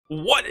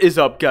What is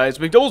up, guys?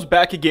 Mcdoubles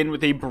back again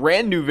with a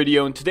brand new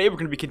video, and today we're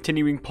going to be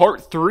continuing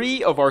part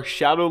 3 of our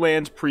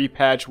Shadowlands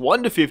pre-patch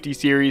 1 to 50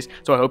 series,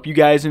 so I hope you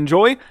guys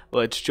enjoy.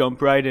 Let's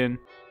jump right in.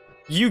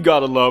 You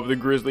gotta love the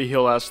Grizzly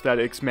Hill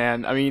aesthetics,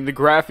 man. I mean, the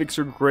graphics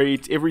are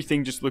great,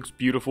 everything just looks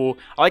beautiful.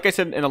 Like I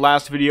said in the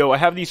last video, I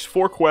have these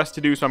 4 quests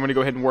to do, so I'm gonna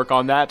go ahead and work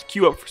on that,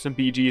 queue up for some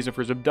BGs and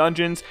for some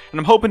dungeons, and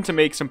I'm hoping to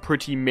make some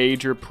pretty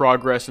major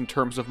progress in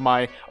terms of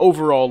my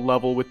overall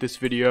level with this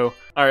video.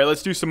 Alright,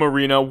 let's do some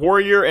arena.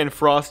 Warrior and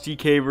Frost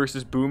DK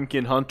versus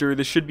Boomkin Hunter.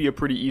 This should be a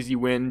pretty easy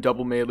win.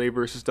 Double melee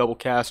versus double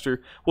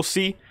caster. We'll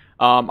see.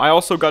 I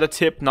also got a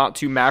tip not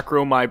to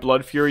macro my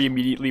Blood Fury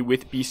immediately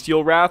with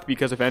Bestial Wrath,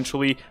 because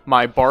eventually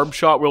my Barb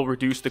Shot will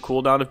reduce the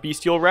cooldown of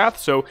Bestial Wrath,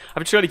 so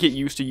I've tried to get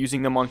used to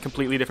using them on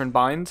completely different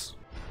binds.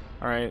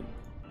 Alright,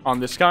 on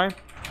this guy.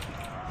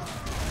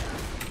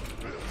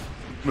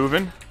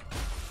 Moving.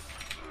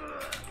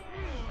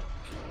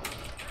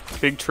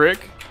 Big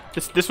trick.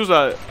 This was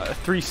a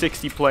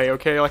 360 play,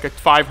 okay? Like a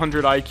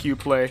 500 IQ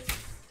play.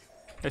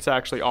 It's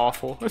actually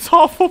awful. It's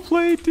awful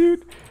play,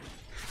 dude.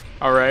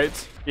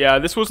 Alright. Yeah,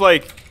 this was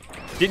like,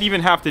 didn't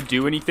even have to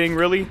do anything,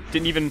 really.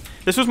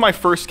 This was my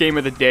first game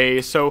of the day,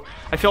 so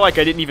I feel like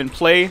I didn't even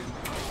play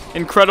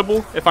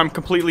incredible, if I'm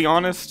completely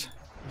honest.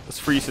 Let's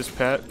freeze his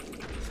pet.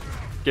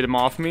 Get him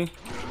off me.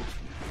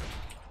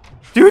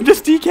 Dude,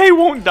 this DK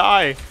won't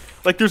die.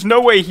 Like, there's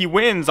no way he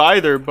wins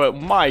either, but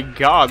my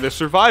god, the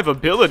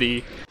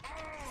survivability.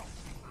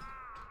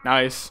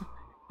 Nice.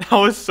 That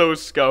was so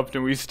scuffed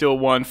and we still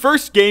won.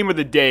 First game of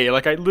the day,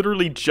 like I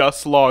literally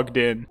just logged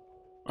in.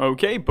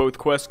 Okay, both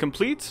quests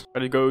complete.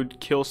 Gotta go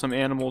kill some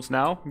animals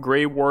now.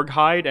 Grey Warg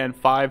Hide and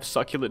 5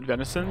 Succulent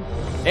Venison.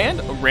 And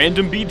a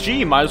random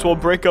BG, might as well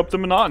break up the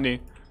monotony.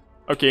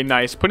 Okay,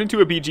 nice. Put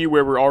into a BG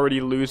where we're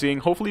already losing.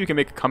 Hopefully we can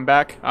make a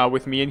comeback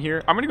with me in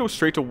here. I'm gonna go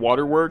straight to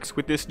Waterworks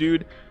with this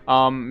dude.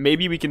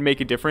 Maybe we can make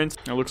a difference.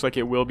 It looks like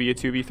it will be a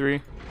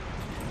 2v3.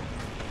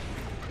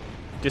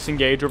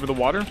 Disengage over the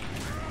water.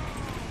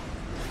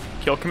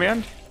 Kill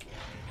command.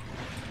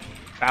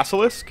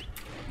 Basilisk.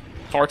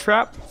 Tar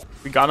trap.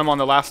 We got him on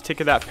the last tick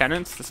of that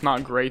penance. That's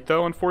not great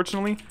though,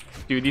 unfortunately.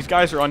 Dude, these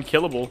guys are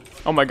unkillable.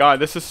 Oh my god,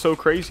 this is so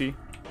crazy.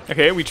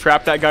 Okay, we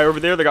trapped that guy over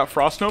there that got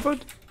Frost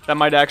Nova'd. That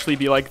might actually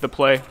be like the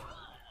play.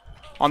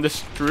 On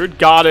this Druid.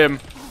 Got him.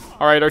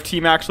 Alright, our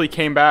team actually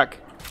came back.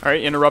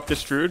 Alright, interrupt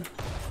this Druid.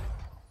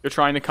 They're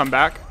trying to come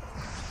back.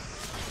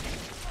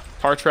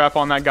 Tar trap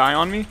on that guy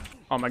on me.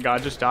 Oh my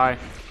god, just die.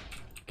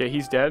 Okay,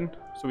 he's dead.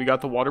 So we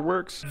got the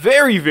Waterworks.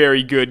 Very,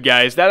 very good,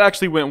 guys. That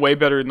actually went way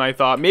better than I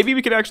thought. Maybe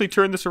we could actually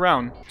turn this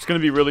around. It's going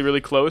to be really,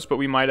 really close, but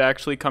we might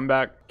actually come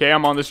back. Okay,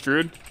 I'm on this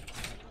Druid.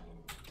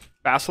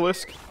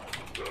 Basilisk.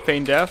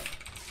 Feign Death.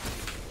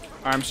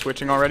 I'm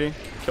switching already.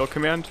 Kill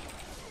command.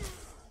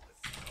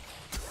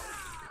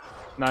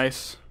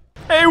 Nice.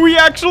 Hey, we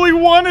actually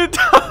won it!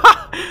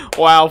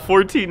 Wow,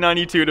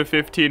 1492 to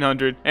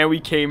 1500. And we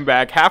came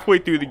back halfway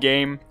through the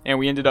game, and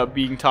we ended up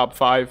being top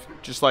 5.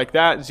 Just like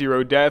that.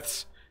 0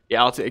 deaths.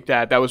 Yeah, I'll take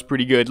that. That was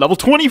pretty good. Level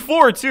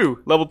 24,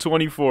 too. Level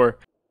 24.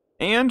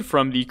 And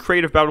from the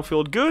Crate of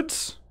Battlefield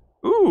Goods,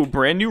 ooh,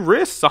 brand new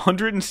wrists.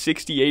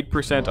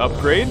 168%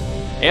 upgrade.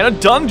 And a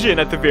dungeon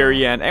at the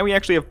very end. And we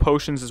actually have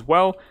potions as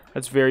well.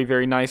 That's very,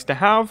 very nice to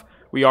have.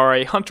 We are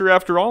a hunter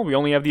after all. We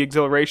only have the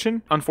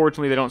exhilaration.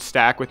 Unfortunately, they don't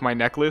stack with my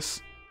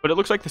necklace. But it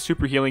looks like the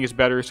super healing is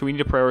better, so we need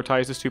to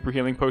prioritize the super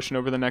healing potion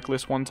over the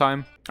necklace one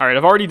time. Alright,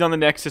 I've already done the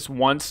Nexus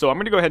once, so I'm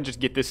going to go ahead and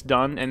just get this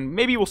done, and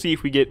maybe we'll see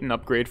if we get an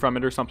upgrade from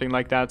it or something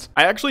like that.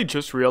 I actually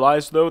just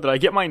realized, though, that I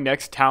get my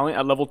next talent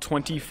at level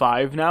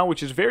 25 now,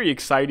 which is very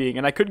exciting,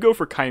 and I could go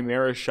for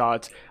Chimera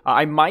Shots.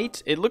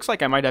 It looks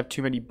like I might have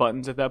too many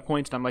buttons at that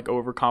point, and I'm like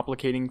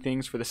overcomplicating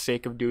things for the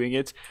sake of doing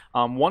it.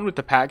 One with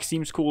the pack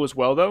seems cool as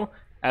well, though,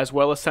 as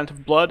well as Scent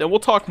of Blood, and we'll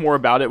talk more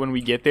about it when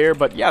we get there,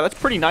 but yeah, that's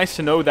pretty nice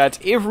to know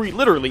that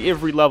literally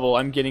every level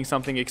I'm getting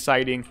something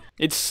exciting.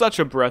 It's such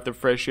a breath of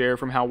fresh air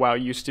from how WoW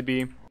used to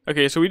be.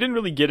 Okay, so we didn't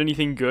really get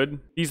anything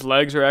good. These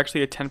legs are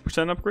actually a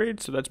 10% upgrade,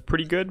 so that's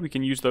pretty good. We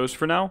can use those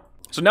for now.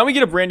 So now we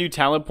get a brand new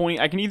talent point.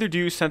 I can either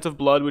do Scent of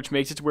Blood, which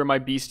makes it to where my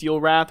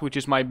Bestial Wrath, which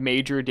is my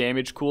major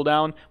damage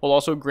cooldown, will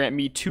also grant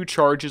me 2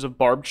 charges of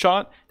Barbed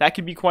Shot. That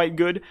could be quite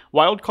good.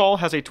 Wild Call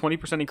has a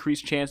 20%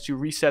 increased chance to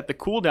reset the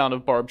cooldown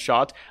of Barbed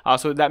Shot,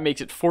 so that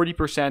makes it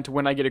 40%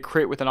 when I get a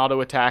crit with an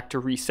auto attack to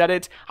reset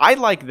it. I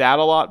like that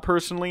a lot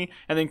personally.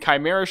 And then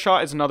Chimera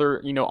Shot is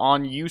another,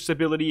 on-use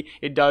ability.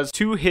 It does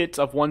 2 hits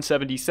of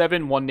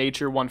 177, 1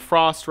 nature, 1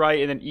 frost,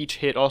 right? And then each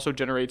hit also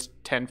generates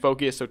 10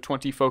 focus, so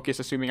 20 focus,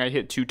 assuming I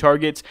hit 2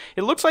 targets.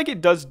 It looks like it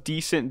does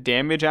decent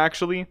damage,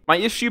 actually. My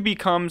issue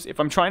becomes, if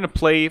I'm trying to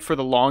play for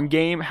the long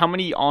game, how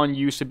many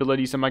on-use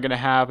abilities am I going to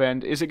have,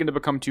 and is it going to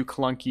become too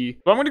clunky?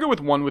 So I'm going to go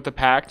with one with the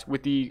Pact,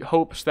 with the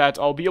hopes that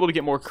I'll be able to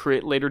get more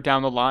crit later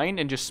down the line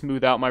and just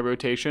smooth out my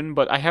rotation,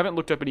 but I haven't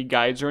looked up any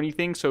guides or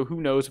anything, so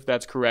who knows if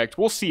that's correct.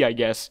 We'll see, I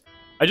guess.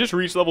 I just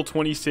reached level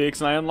 26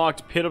 and I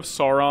unlocked Pit of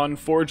Sauron,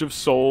 Forge of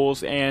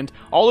Souls, and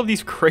all of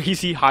these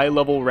crazy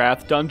high-level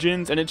Wrath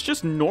dungeons, and it's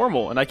just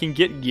normal, and I can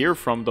get gear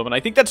from them, and I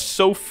think that's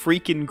so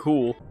freaking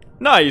cool.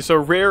 Nice, a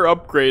rare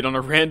upgrade on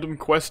a random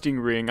questing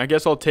ring. I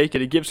guess I'll take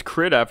it. It gives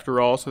crit after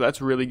all, so that's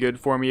really good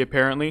for me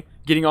apparently.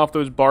 Getting off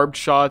those barbed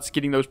shots,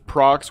 getting those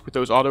procs with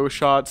those auto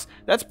shots,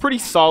 that's pretty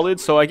solid,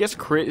 so I guess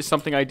crit is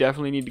something I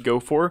definitely need to go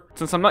for.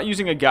 Since I'm not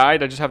using a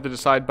guide, I just have to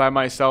decide by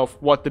myself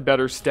what the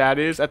better stat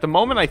is. At the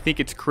moment, I think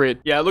it's crit.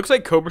 Yeah, it looks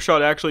like Cobra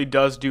Shot actually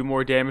does do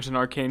more damage than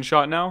Arcane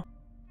Shot now.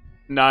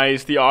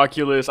 Nice, the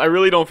Oculus. I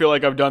really don't feel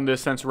like I've done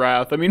this since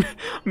Wrath. I mean,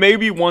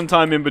 maybe one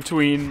time in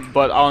between,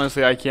 but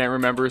honestly, I can't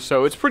remember.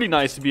 So it's pretty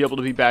nice to be able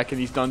to be back in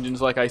these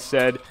dungeons, like I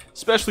said.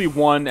 Especially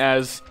one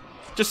as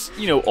just,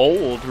 you know,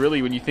 old,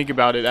 really, when you think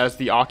about it, as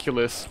the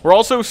Oculus. We're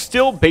also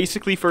still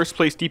basically first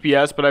place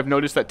DPS, but I've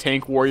noticed that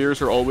tank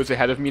warriors are always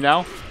ahead of me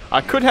now.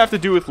 Could have to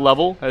do with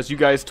level, as you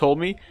guys told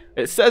me.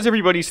 It says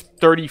everybody's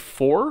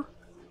 34.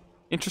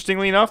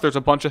 Interestingly enough, there's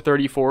a bunch of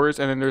 34s,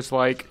 and then there's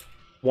like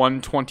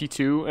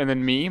 122 and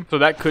then me, so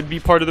that could be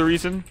part of the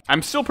reason.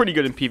 I'm still pretty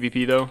good in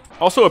PvP though.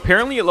 Also,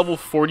 apparently at level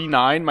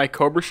 49 my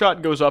Cobra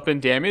Shot goes up in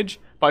damage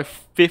by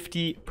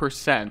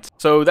 50%,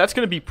 so that's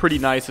going to be pretty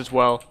nice as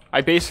well.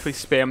 I basically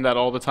spam that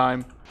all the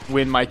time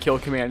when my kill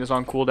command is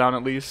on cooldown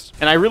at least.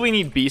 And I really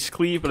need Beast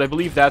Cleave, but I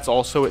believe that's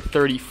also at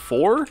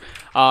 34,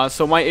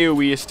 so my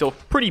AoE is still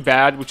pretty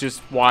bad, which is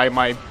why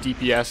my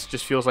DPS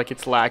just feels like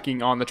it's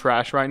lacking on the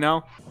trash right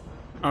now.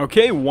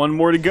 Okay, one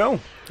more to go.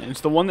 And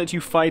it's the one that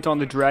you fight on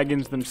the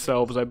dragons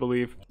themselves, I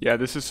believe. Yeah,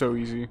 this is so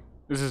easy.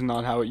 This is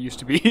not how it used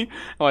to be,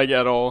 like,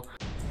 at all.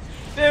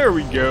 There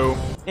we go.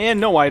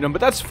 And no item,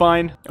 but that's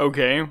fine.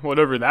 Okay,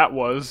 whatever that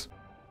was.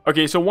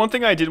 Okay, so one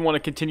thing I did want to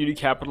continue to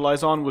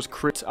capitalize on was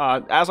crit.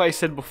 As I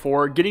said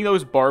before, getting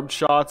those barbed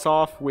shots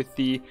off with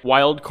the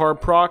wild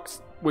card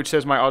procs, which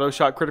says my auto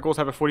shot criticals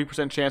have a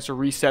 40% chance to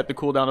reset the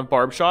cooldown of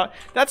barb shot.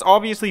 That's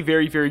obviously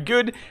very, very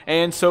good.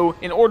 And so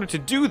in order to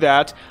do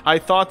that, I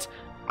thought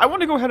I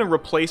want to go ahead and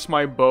replace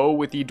my bow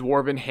with the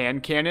Dwarven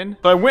Hand Cannon.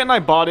 So I went and I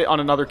bought it on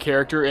another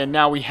character, and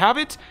now we have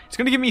it. It's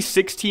going to give me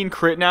 16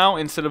 crit now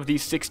instead of the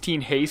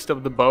 16 haste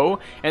of the bow,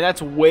 and that's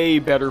way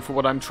better for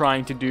what I'm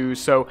trying to do.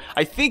 So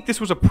I think this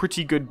was a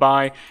pretty good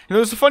buy. And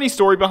there's a funny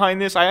story behind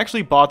this. I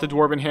actually bought the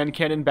Dwarven Hand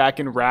Cannon back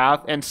in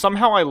Wrath, and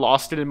somehow I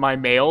lost it in my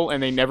mail,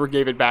 and they never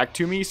gave it back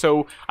to me.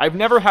 So I've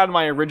never had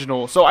my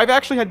original. So I've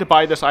actually had to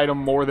buy this item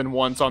more than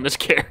once on this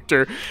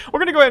character. We're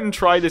going to go ahead and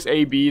try this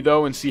AB,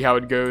 though, and see how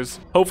it goes.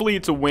 Hopefully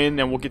it's a win,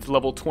 and we'll get to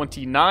level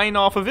 29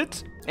 off of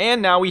it.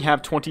 And now we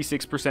have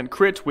 26%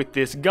 crit with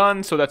this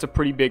gun, so that's a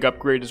pretty big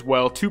upgrade as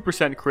well.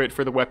 2% crit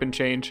for the weapon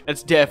change.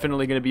 That's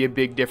definitely going to be a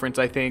big difference,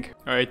 I think.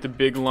 Alright, the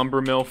big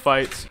lumber mill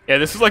fights. Yeah,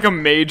 this is like a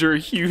major,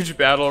 huge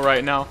battle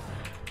right now.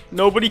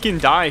 Nobody can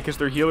die because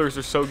their healers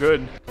are so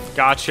good.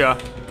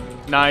 Gotcha.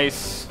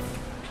 Nice.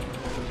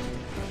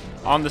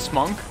 On this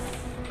monk.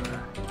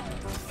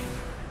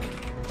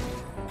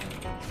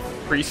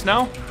 Priest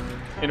now.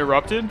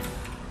 Interrupted.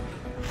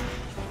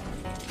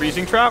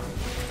 Freezing trap.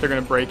 They're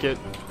gonna break it.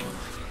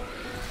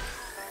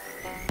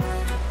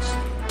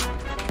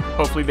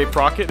 Hopefully they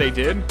proc it. They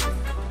did.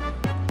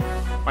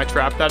 My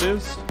trap, that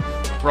is.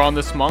 We're on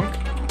this monk.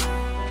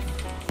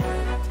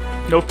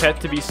 No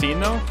pet to be seen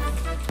though.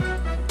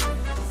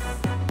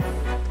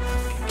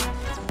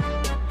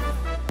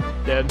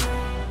 Dead.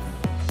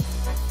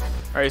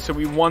 Alright, so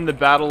we won the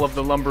Battle of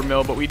the Lumber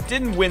Mill, but we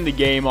didn't win the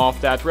game off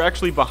that. We're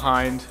actually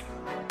behind.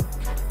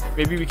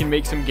 Maybe we can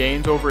make some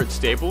gains over at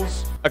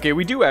Stables. Okay,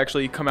 we do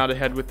actually come out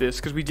ahead with this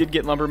because we did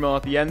get Lumber Mill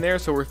at the end there,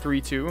 so we're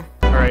 3-2.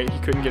 Alright, he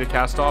couldn't get a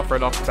cast off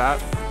right off the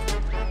bat.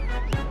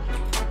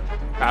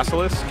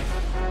 Basilisk.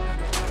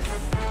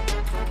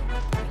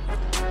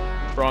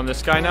 We're on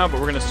this guy now, but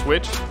we're going to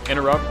switch.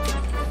 Interrupt.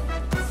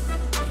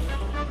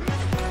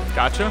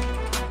 Gotcha.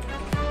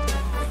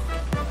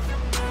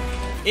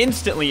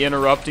 Instantly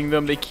interrupting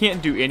them. They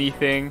can't do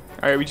anything.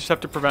 Alright, we just have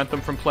to prevent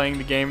them from playing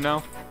the game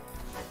now.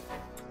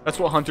 That's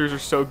what hunters are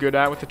so good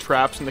at, with the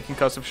traps and the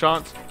concussive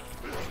shots.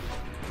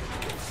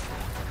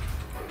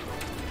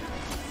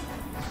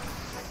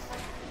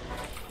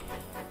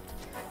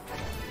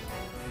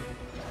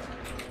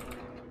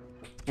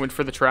 Went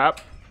for the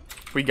trap.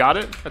 We got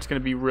it. That's going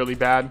to be really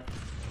bad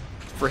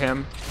for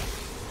him.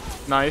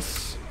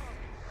 Nice.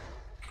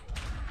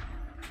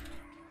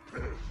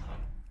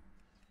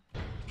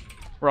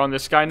 We're on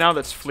this guy now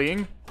that's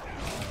fleeing.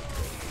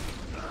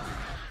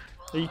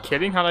 Are you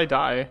kidding? How'd I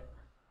die?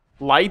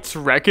 Light's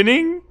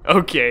Reckoning?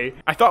 Okay.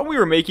 I thought we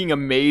were making a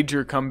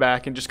major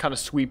comeback and just kind of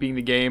sweeping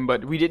the game,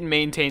 but we didn't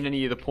maintain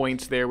any of the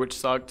points there, which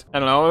sucked. I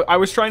don't know. I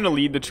was trying to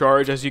lead the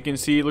charge, as you can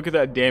see. Look at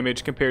that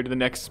damage compared to the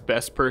next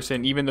best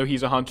person, even though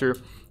he's a hunter.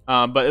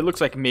 But it looks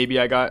like maybe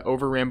I got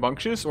over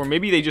rambunctious, or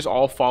maybe they just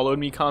all followed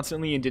me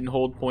constantly and didn't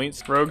hold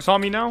points. Rogue's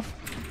on me now.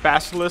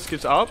 Basilisk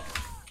is up.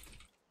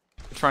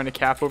 They're trying to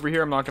cap over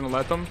here. I'm not going to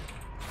let them.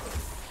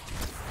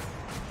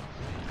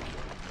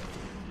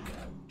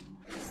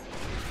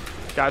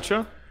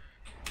 Gotcha.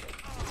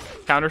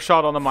 Counter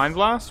shot on the Mind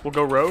Blast. We'll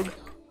go Rogue.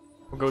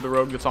 We'll go the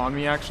Rogue that's on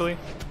me, actually.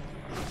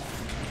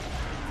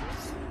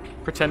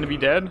 Pretend to be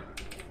dead.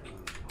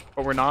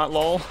 But we're not,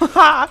 lol.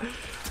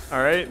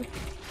 Alright.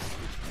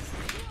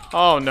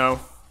 Oh, no.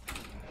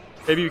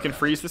 Maybe we can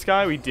freeze this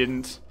guy. We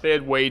didn't. They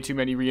had way too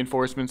many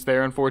reinforcements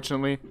there,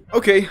 unfortunately.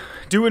 Okay,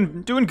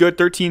 doing good.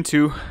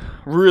 13-2.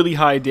 Really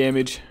high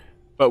damage.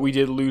 But we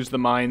did lose the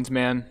mines,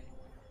 man.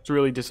 It's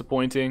really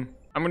disappointing.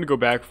 I'm going to go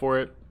back for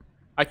it.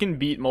 I can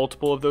beat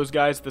multiple of those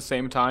guys at the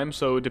same time.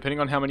 So depending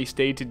on how many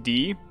stayed to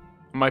D,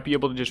 I might be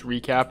able to just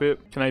recap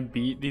it. Can I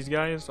beat these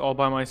guys all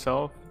by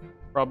myself?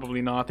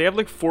 Probably not. They have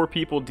like 4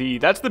 people D.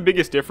 That's the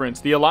biggest difference.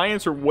 The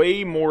Alliance are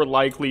way more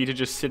likely to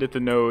just sit at the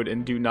node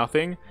and do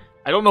nothing.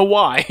 I don't know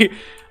why,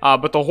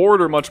 but the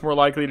Horde are much more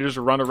likely to just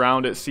run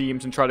around, it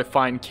seems, and try to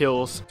find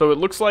kills. So it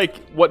looks like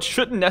what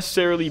shouldn't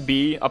necessarily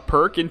be a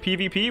perk in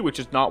PvP, which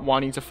is not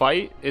wanting to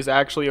fight, is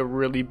actually a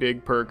really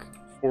big perk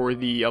for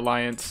the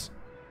Alliance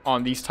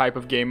on these type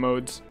of game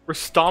modes. We're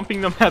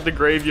stomping them at the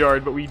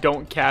graveyard, but we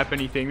don't cap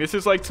anything. This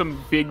is like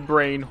some big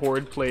brain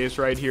Horde plays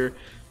right here.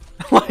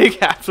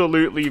 Like,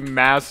 absolutely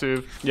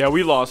massive. Yeah,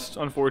 we lost,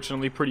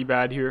 unfortunately, pretty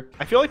bad here.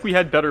 I feel like we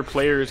had better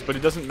players, but it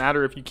doesn't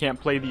matter if you can't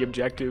play the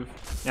objective.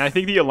 And I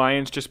think the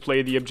Alliance just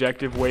play the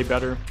objective way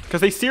better.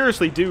 Because they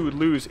seriously do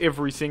lose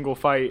every single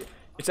fight.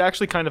 It's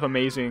actually kind of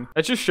amazing.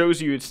 That just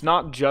shows you it's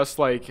not just,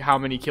 like, how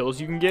many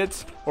kills you can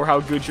get or how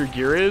good your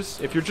gear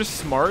is. If you're just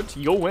smart,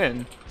 you'll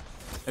win.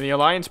 And the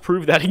Alliance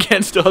proved that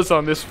against us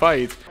on this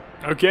fight.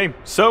 Okay,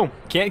 so,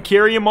 can't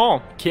carry them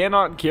all.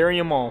 Cannot carry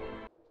them all.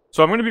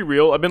 So I'm going to be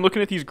real, I've been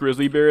looking at these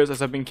grizzly bears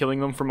as I've been killing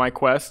them for my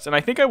quests, and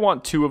I think I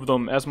want 2 of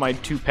them as my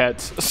 2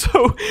 pets.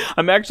 So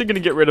I'm actually going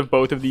to get rid of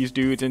both of these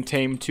dudes and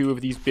tame 2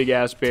 of these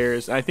big-ass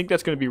bears. And I think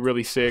that's going to be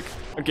really sick.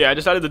 Okay, I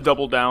decided to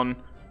double down.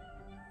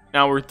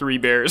 Now we're 3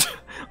 bears.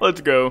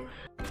 Let's go.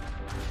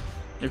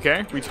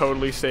 Okay, we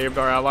totally saved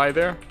our ally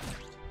there.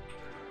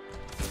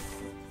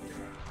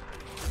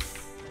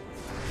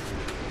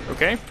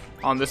 Okay,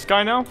 on this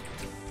guy now.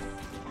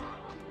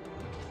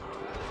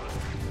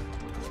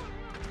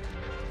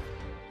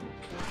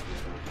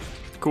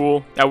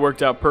 Cool, that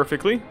worked out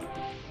perfectly.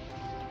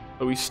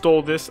 So we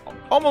stole this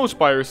almost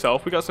by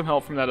ourselves. We got some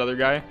help from that other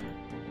guy.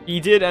 He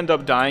did end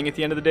up dying at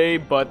the end of the day,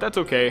 but that's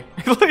okay.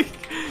 Like,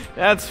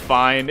 that's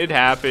fine. It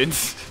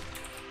happens.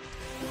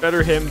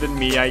 Better him than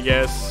me, I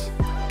guess.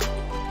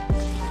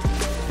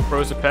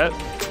 Froze a pet.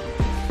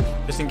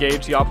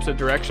 Disengage the opposite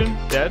direction.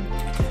 Dead.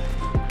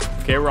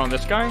 Okay, we're on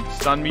this guy.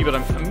 Stun me, but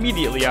I'm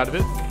immediately out of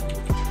it.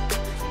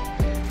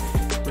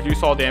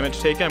 Reduce all damage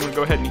taken. I'm going to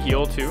go ahead and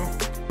heal, too.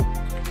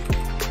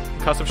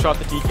 Custom shot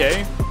the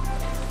DK.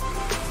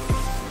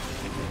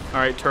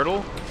 Alright,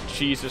 turtle.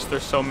 Jesus,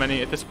 there's so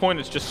many. At this point,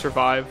 it's just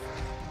survive.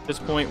 At this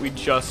point, we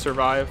just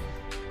survive.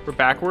 We're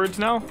backwards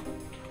now.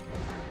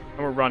 And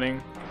we're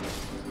running.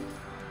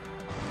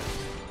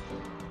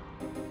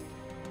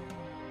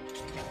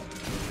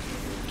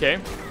 Okay.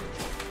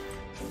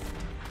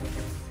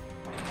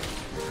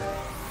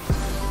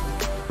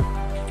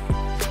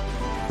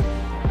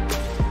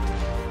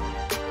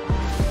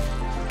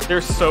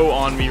 They're so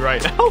on me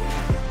right now.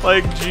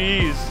 Like,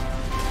 jeez.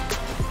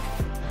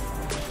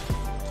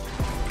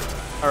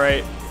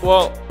 Alright,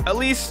 well, at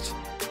least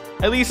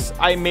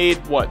I made,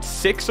 what,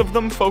 6 of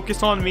them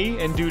focus on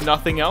me and do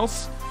nothing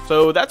else?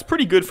 So that's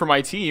pretty good for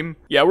my team.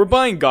 Yeah, we're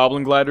buying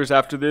Goblin Gliders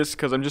after this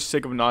because I'm just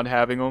sick of not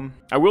having them.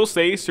 I will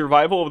say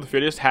Survival of the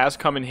Fittest has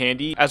come in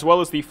handy, as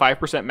well as the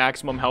 5%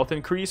 maximum health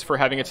increase for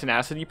having a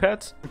Tenacity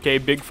pet. Okay,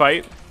 big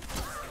fight.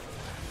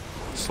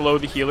 Slow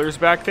the healers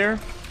back there.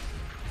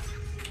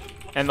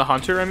 And the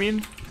Hunter, I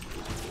mean.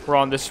 We're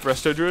on this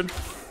Resto Druid.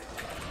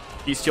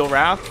 Bestial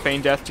Wrath,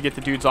 Feign Death to get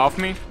the dudes off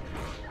me.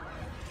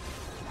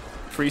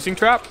 Freezing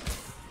Trap.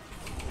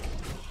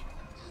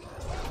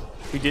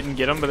 We didn't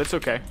get him, but it's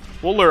okay.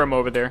 We'll lure him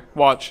over there.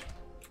 Watch.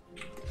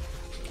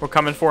 We're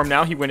coming for him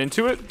now. He went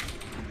into it.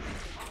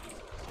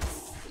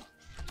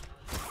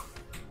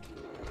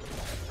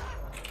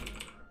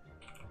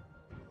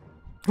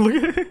 Look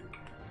at it.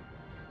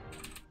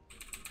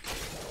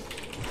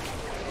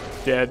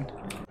 Dead.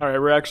 Alright,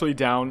 we're actually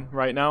down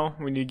right now.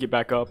 We need to get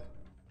back up.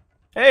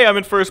 Hey, I'm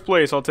in first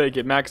place. I'll take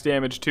it. Max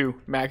damage too.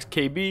 Max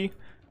KB.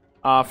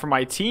 For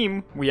my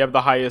team, we have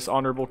the highest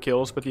honorable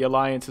kills, but the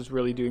Alliance is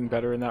really doing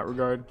better in that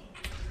regard.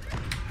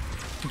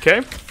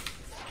 Okay.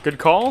 Good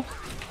call.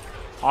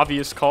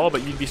 Obvious call,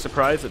 but you'd be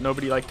surprised that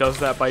nobody does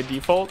that by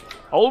default.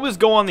 Always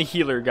go on the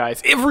healer,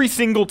 guys. Every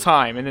single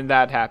time, and then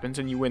that happens,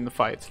 and you win the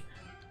fight.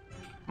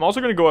 I'm also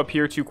going to go up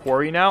here to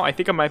Quarry now. I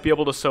think I might be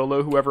able to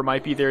solo whoever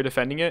might be there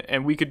defending it,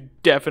 and we could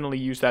definitely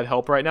use that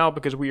help right now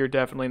because we are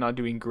definitely not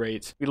doing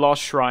great. We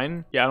lost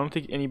Shrine. Yeah, I don't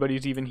think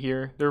anybody's even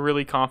here. They're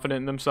really confident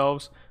in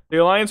themselves. The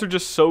Alliance are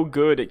just so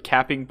good at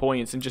capping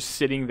points and just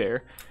sitting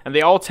there. And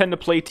they all tend to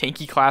play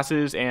tanky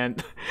classes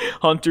and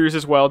hunters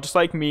as well, just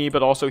like me,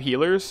 but also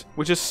healers,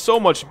 which is so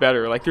much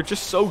better. Like, they're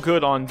just so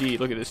good on D.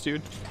 Look at this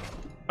dude.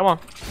 Come on.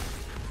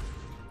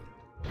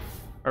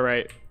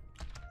 Alright.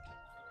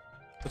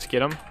 Let's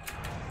get him.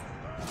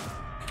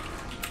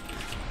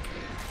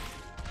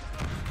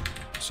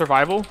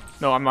 Survival?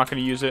 No, I'm not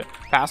going to use it.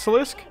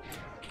 Basilisk?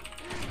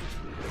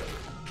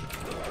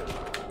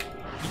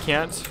 He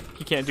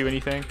can't do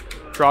anything.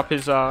 Drop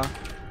his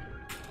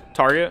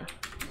target.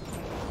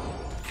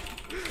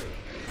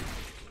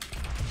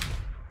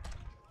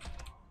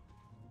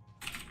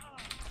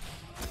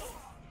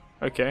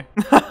 Okay.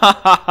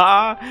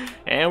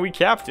 And we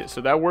capped it,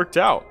 so that worked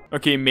out.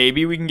 Okay,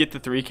 maybe we can get the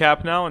 3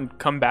 cap now and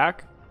come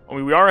back. I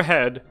mean, we are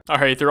ahead. All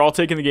right, they're all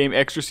taking the game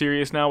extra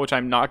serious now, which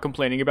I'm not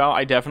complaining about.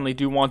 I definitely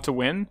do want to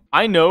win.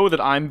 I know that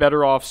I'm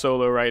better off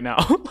solo right now.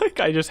 Like,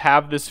 I just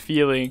have this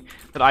feeling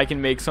that I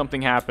can make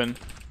something happen.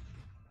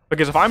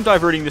 Because if I'm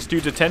diverting this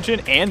dude's attention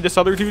and this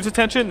other dude's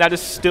attention, that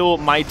is still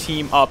my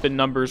team up in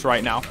numbers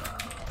right now.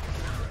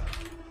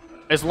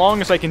 As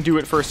long as I can do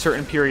it for a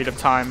certain period of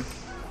time.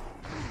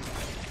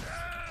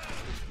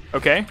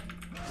 Okay.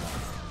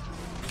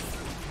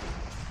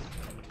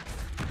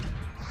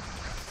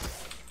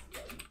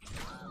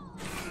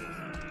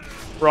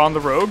 We're on the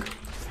rogue.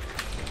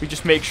 We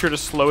just make sure to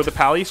slow the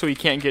pally so he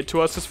can't get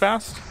to us as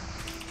fast.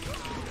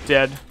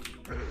 Dead.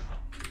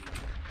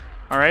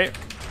 Alright.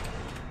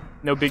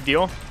 No big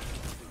deal.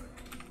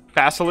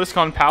 Basilisk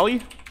on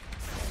pally.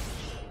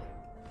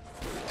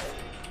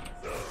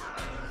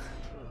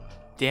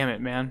 Damn it,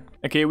 man.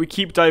 Okay, we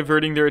keep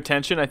diverting their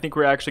attention. I think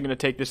we're actually going to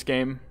take this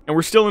game. And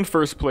we're still in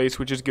first place,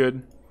 which is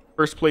good.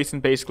 First place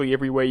in basically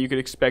every way you could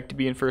expect to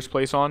be in first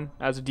place on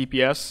as a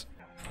DPS.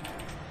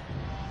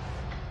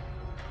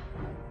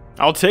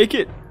 I'll take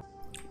it.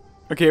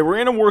 Okay, we're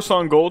in a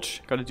Warsong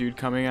Gulch. Got a dude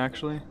coming,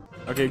 actually.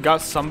 Okay,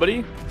 got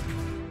somebody.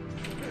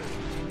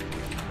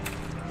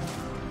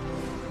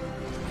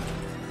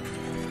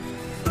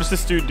 What is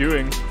this dude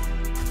doing?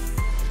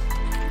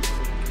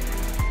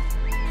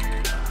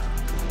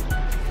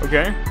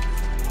 Okay.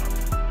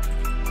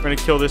 We're gonna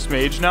kill this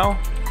mage now.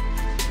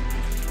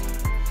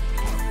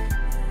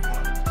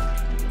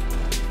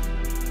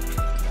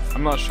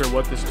 I'm not sure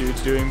what this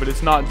dude's doing, but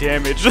it's not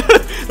damage.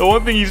 The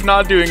one thing he's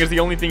not doing is the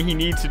only thing he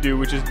needs to do,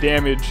 which is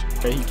damage.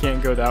 Okay, he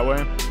can't go that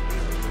way.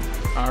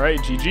 Alright,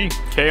 GG.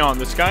 Okay, on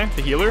this guy,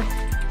 the healer.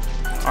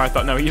 Oh, I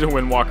thought, no, he's a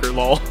Windwalker,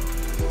 lol.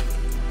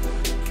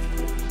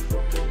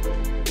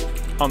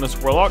 On this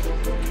warlock.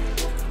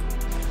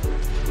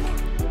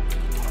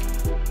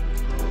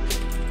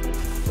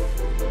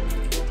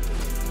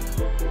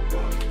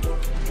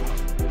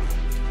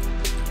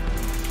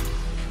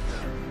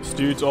 This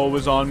dude's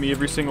always on me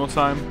every single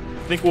time.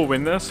 I think we'll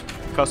win this.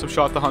 Custom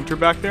shot the hunter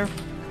back there.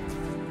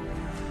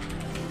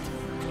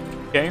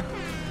 Okay.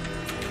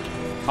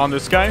 On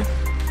this guy.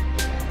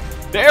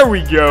 There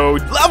we go.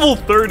 Level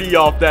 30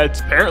 off that.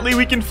 Apparently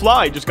we can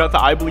fly. Just got the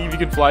I believe you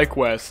can fly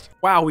quest.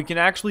 Wow, we can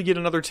actually get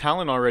another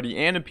talent already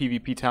and a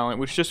PvP talent,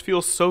 which just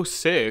feels so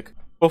sick.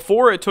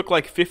 Before, it took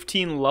like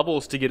 15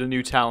 levels to get a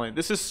new talent.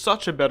 This is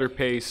such a better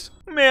pace.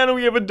 Man,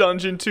 we have a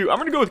dungeon too. I'm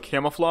gonna go with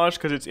camouflage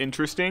because it's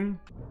interesting.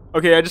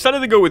 Okay, I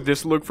decided to go with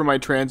this look for my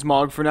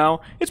transmog for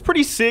now. It's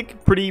pretty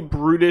sick, pretty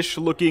brutish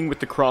looking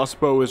with the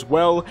crossbow as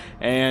well,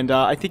 and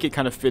I think it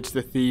kind of fits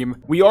the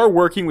theme. We are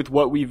working with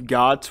what we've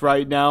got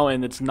right now,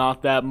 and it's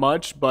not that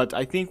much, but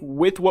I think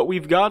with what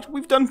we've got,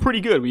 we've done pretty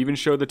good. We even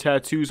showed the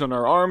tattoos on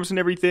our arms and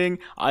everything,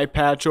 eye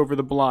patch over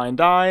the blind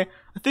eye.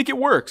 I think it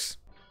works.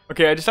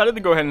 Okay, I decided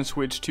to go ahead and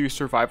switch to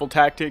survival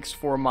tactics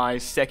for my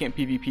second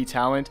PvP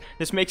talent.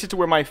 This makes it to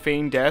where my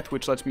feign death,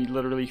 which lets me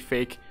literally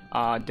fake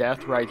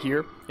death right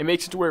here. It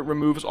makes it to where it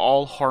removes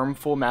all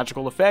harmful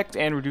magical effects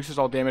and reduces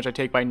all damage I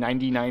take by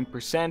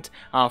 99%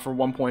 for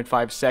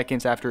 1.5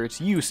 seconds after its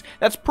use.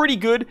 That's pretty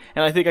good,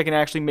 and I think I can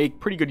actually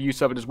make pretty good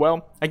use of it as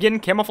well. Again,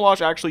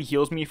 camouflage actually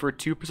heals me for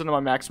 2% of my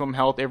maximum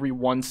health every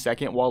 1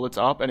 second while it's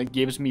up, and it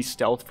gives me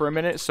stealth for a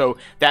minute, so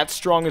that's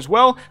strong as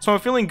well. So I'm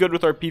feeling good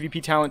with our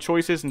PvP talent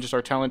choices and just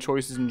our talent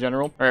choices in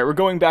general. Alright, we're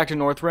going back to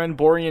Northrend,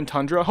 Borean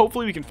Tundra.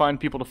 Hopefully we can find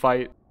people to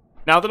fight.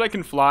 Now that I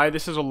can fly,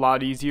 this is a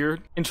lot easier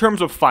in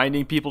terms of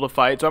finding people to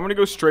fight. So I'm going to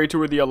go straight to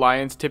where the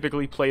Alliance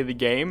typically play the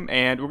game,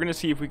 and we're going to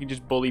see if we can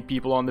just bully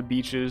people on the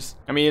beaches.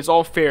 I mean, it's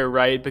all fair,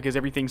 right? Because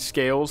everything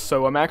scales,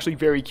 so I'm actually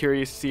very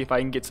curious to see if I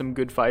can get some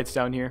good fights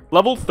down here.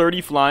 Level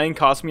 30 flying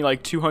cost me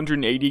like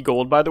 280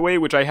 gold, by the way,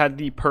 which I had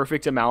the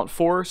perfect amount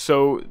for.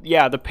 So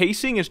yeah, the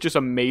pacing is just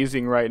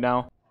amazing right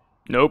now.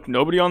 Nope,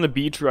 nobody on the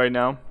beach right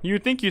now.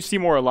 You'd think you'd see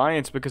more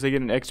Alliance because they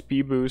get an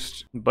XP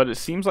boost, but it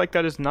seems like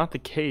that is not the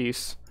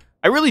case.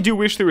 I really do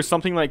wish there was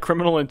something like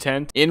Criminal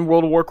Intent in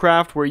World of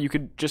Warcraft where you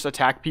could just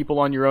attack people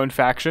on your own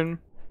faction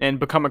and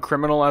become a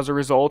criminal as a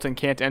result and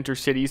can't enter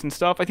cities and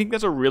stuff. I think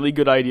that's a really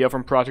good idea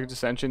from Project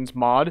Ascension's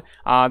mod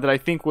that I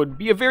think would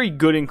be a very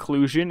good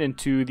inclusion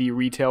into the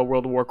retail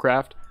World of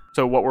Warcraft.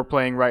 So what we're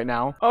playing right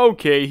now.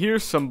 Okay,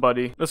 here's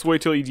somebody. Let's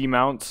wait till he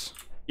demounts.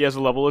 He has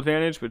a level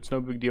advantage, but it's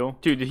no big deal.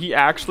 Dude, did he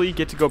actually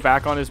get to go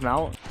back on his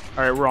mount?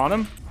 Alright, we're on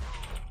him.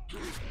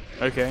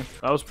 Okay,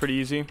 that was pretty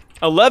easy.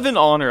 11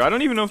 honor. I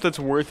don't even know if that's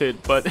worth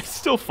it, but it's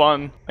still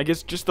fun. I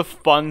guess just the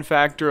fun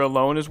factor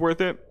alone is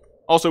worth it.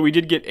 Also, we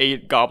did get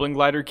 8 Goblin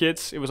Glider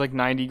kits. It was like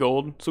 90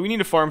 gold. So we need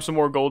to farm some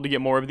more gold to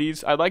get more of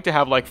these. I'd like to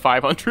have like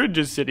 500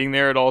 just sitting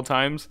there at all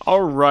times.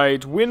 All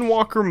right,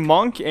 Windwalker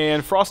Monk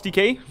and Frosty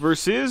K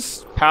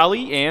versus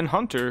Pally and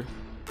Hunter.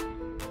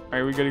 All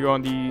right, we gotta go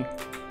on the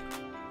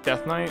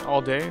Death Knight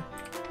all day.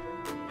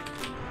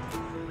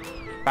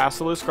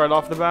 Basilisk right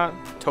off the bat.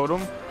 Totem.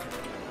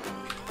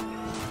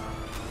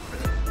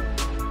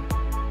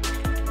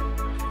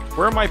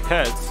 Where are my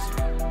pets?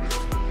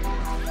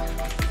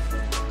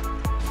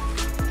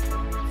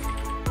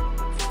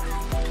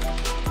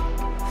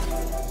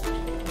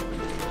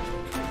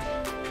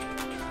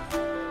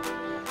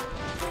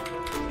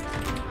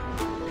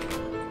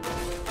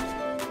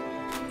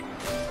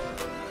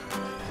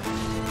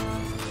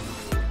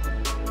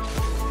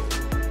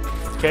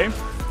 Okay,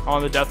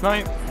 on the Death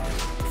Knight.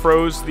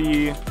 Froze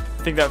the... I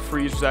think that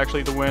freeze was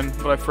actually the win,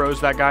 but I froze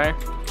that guy,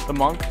 the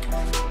monk.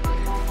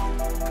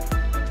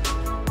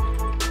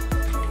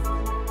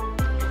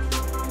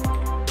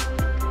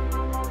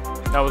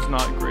 That was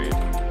not great.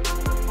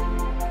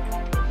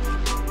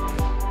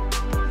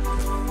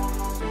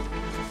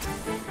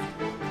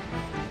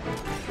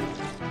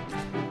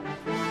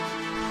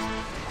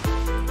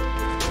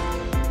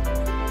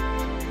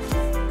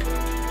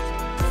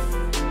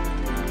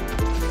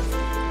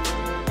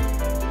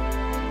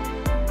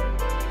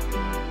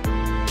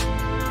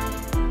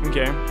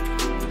 Okay.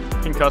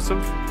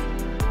 Concussive.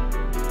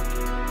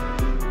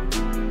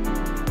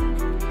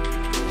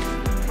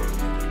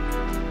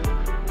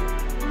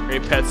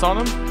 Great pets on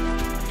him.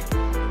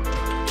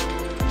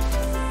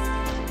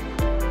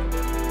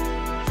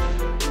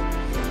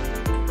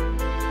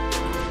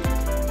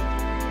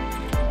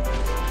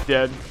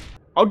 Dead.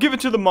 I'll give it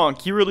to the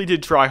monk. He really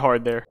did try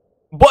hard there.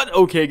 But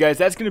okay guys,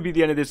 that's going to be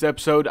the end of this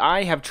episode.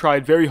 I have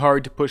tried very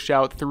hard to push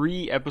out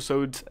 3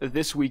 episodes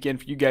this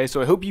weekend for you guys,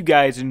 so I hope you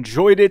guys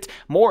enjoyed it.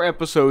 More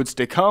episodes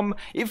to come.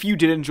 If you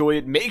did enjoy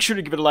it, make sure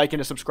to give it a like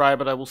and a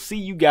subscribe, and I will see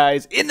you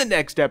guys in the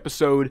next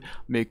episode.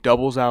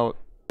 Mcdoubles out.